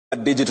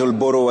Digital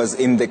borrowers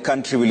in the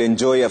country will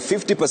enjoy a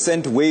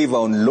 50% waiver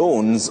on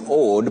loans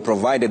owed,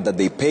 provided that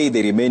they pay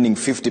the remaining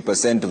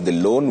 50% of the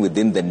loan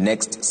within the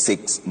next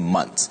 6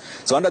 months.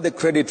 So under the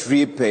credit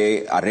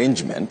repay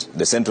arrangement,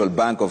 the Central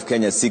Bank of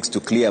Kenya seeks to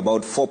clear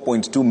about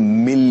 4.2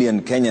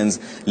 million Kenyans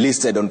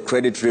listed on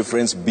credit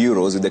reference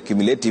bureaus with a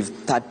cumulative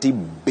 30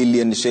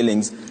 billion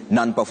shillings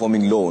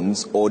non-performing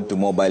loans owed to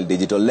mobile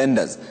digital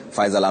lenders.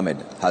 Faizal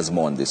Ahmed has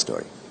more on this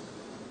story.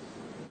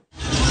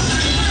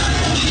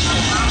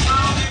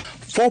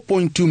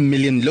 4.2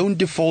 million loan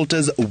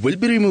defaulters will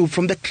be removed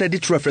from the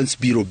Credit Reference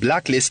Bureau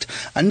blacklist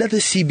under the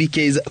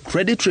CBK's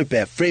credit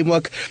repair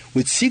framework,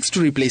 which seeks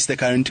to replace the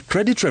current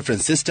credit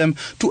reference system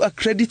to a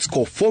credit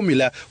score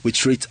formula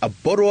which rates a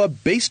borrower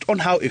based on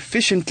how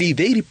efficiently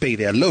they repay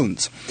their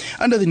loans.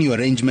 Under the new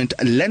arrangement,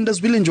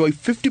 lenders will enjoy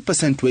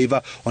 50%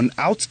 waiver on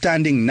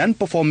outstanding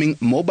non-performing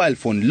mobile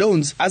phone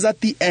loans as at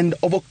the end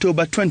of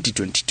October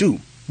 2022.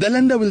 The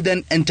lender will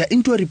then enter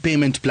into a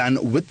repayment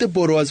plan with the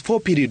borrowers for a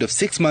period of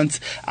 6 months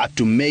up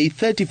to May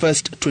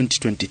 31st,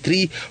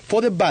 2023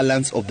 for the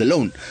balance of the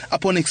loan.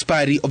 Upon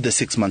expiry of the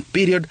 6-month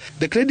period,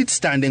 the credit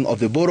standing of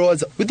the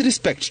borrowers with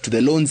respect to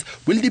the loans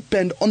will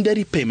depend on their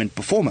repayment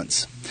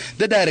performance.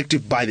 The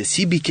directive by the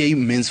CBK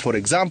means, for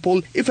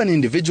example, if an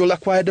individual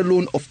acquired a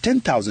loan of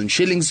 10,000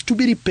 shillings to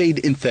be repaid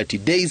in 30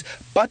 days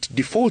but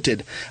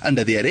defaulted,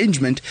 under the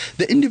arrangement,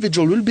 the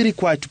individual will be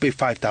required to pay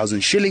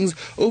 5,000 shillings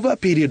over a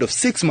period of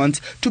 6 months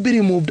to be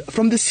removed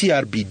from the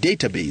CRB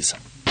database.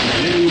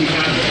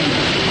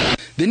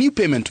 The new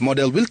payment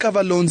model will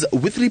cover loans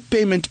with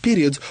repayment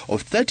periods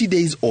of 30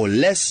 days or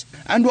less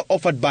and were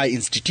offered by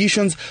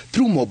institutions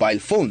through mobile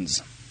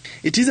phones.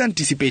 It is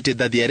anticipated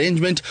that the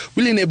arrangement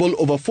will enable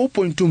over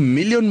 4.2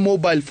 million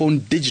mobile phone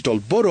digital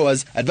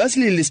borrowers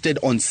adversely listed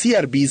on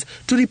CRBs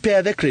to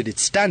repair their credit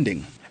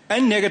standing.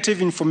 And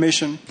negative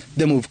information.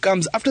 The move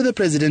comes after the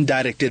President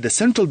directed the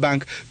central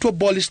bank to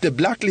abolish the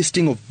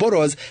blacklisting of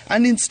borrowers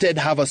and instead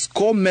have a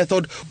score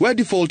method where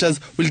defaulters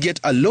will get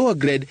a lower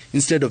grade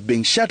instead of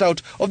being shut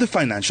out of the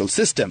financial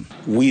system.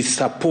 We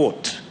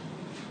support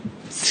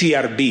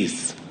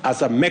CRBs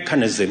as a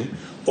mechanism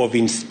of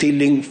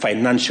instilling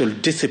financial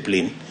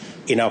discipline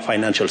in our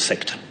financial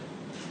sector.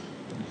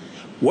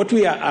 What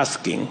we are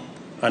asking,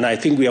 and I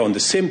think we are on the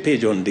same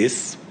page on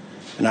this,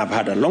 and I've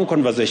had a long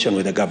conversation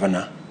with the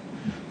governor,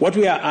 what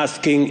we are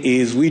asking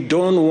is we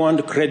don't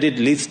want credit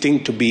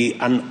listing to be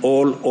an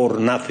all or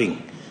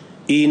nothing,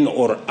 in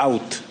or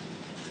out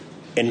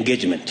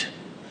engagement.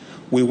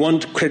 We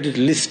want credit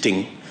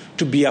listing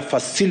to be a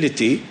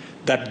facility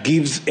that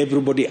gives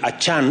everybody a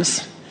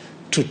chance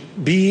to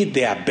be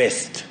their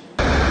best.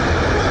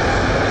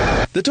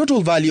 The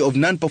total value of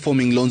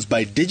non-performing loans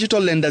by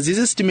digital lenders is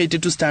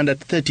estimated to stand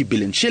at 30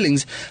 billion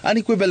shillings, an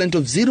equivalent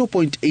of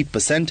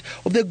 0.8%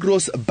 of the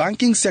gross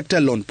banking sector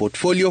loan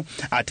portfolio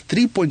at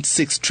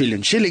 3.6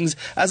 trillion shillings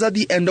as at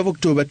the end of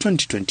October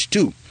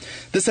 2022.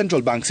 The central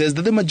bank says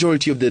that the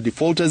majority of the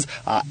defaulters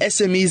are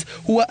SMEs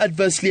who are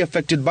adversely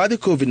affected by the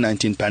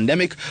COVID-19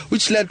 pandemic,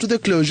 which led to the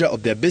closure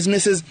of their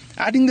businesses,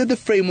 adding that the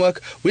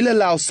framework will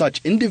allow such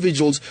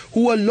individuals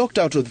who are locked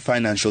out of the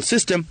financial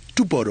system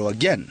to borrow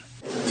again.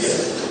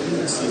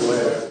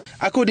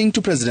 According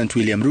to President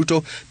William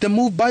Ruto, the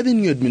move by the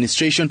new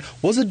administration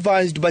was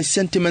advised by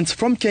sentiments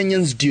from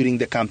Kenyans during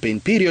the campaign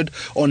period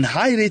on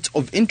high rates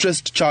of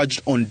interest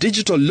charged on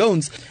digital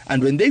loans,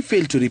 and when they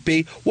failed to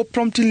repay were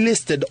promptly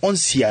listed on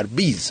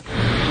CRBs.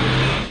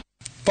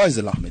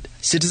 Faizal Ahmed,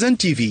 Citizen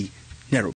TV, Nairobi.